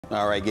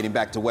All right, getting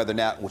back to weather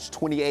now. It was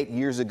 28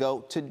 years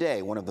ago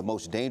today. One of the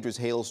most dangerous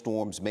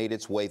hailstorms made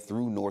its way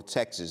through North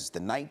Texas. The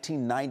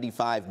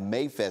 1995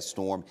 Mayfest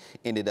storm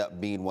ended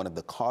up being one of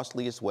the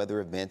costliest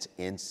weather events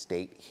in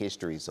state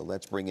history. So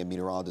let's bring in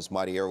meteorologist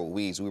Mariela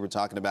Ruiz. We were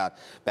talking about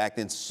back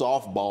then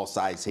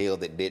softball-sized hail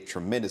that did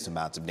tremendous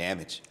amounts of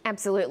damage.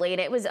 Absolutely, and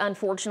it was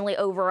unfortunately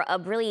over a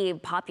really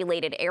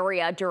populated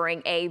area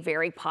during a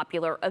very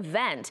popular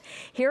event.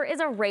 Here is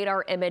a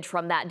radar image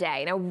from that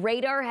day. Now,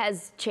 radar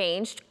has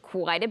changed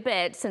quite a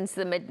bit since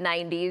the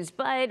mid-90s,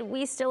 but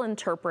we still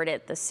interpret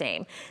it the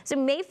same. So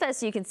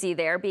Mayfest, you can see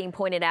there being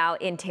pointed out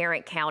in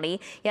Tarrant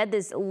County. You had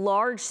this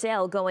large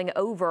sail going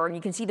over, and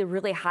you can see the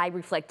really high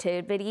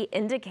reflectivity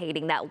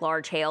indicating that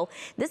large hail.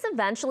 This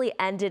eventually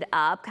ended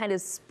up kind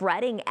of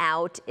spreading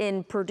out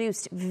and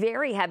produced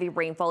very heavy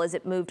rainfall as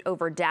it moved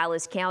over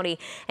Dallas County,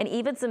 and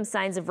even some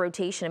signs of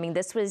rotation. I mean,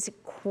 this was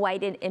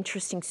quite an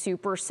interesting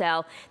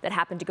supercell that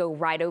happened to go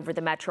right over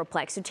the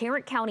Metroplex. So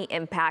Tarrant County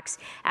impacts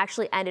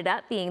actually ended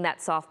up being that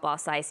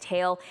softball-sized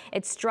hail.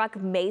 It struck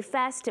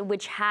Mayfest,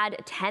 which had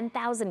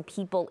 10,000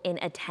 people in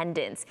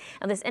attendance.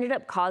 And this ended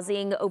up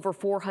causing over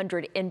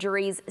 400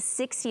 injuries,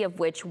 60 of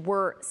which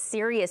were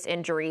serious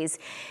injuries.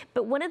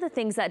 But one of the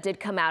things that did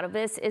come out of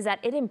this is that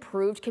it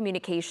improved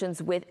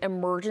communications with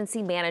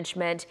emergency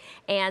management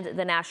and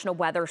the National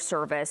Weather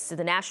Service. So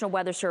the National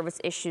Weather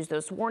Service issues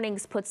those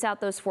warnings, puts out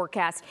those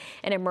forecasts,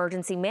 and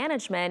emergency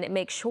management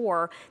makes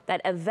sure that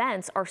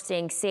events are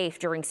staying safe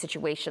during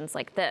situations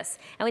like this.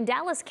 Now in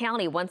Dallas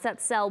County, once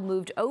that cell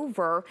moved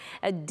over,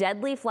 a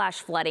deadly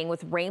flash flooding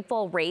with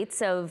rainfall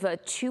rates of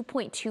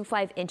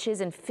 2.25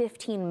 inches in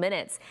 15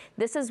 minutes.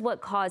 This is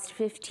what caused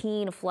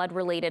 15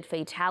 flood-related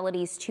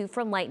fatalities, 2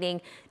 from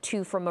lightning,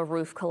 2 from a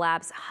roof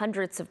collapse.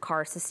 Hundreds of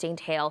cars sustained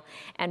hail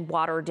and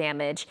water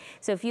damage.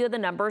 So a few of the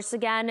numbers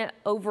again,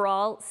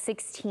 overall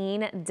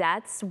 16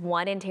 deaths,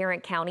 1 in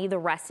Tarrant County, the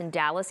rest in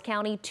Dallas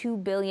County,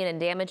 $2 billion in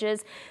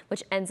damages,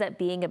 which ends up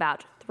being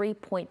about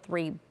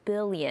 $3.3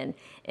 billion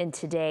in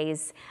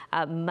today's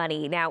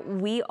money. Now,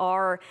 we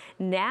are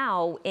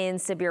now in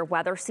severe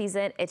weather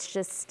season. It's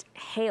just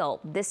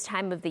hail this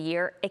time of the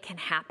year. It can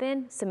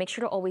happen, so make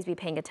sure to always be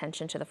paying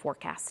attention to the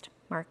forecast.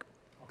 Mark.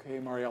 Okay,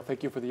 Marielle,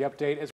 thank you for the update.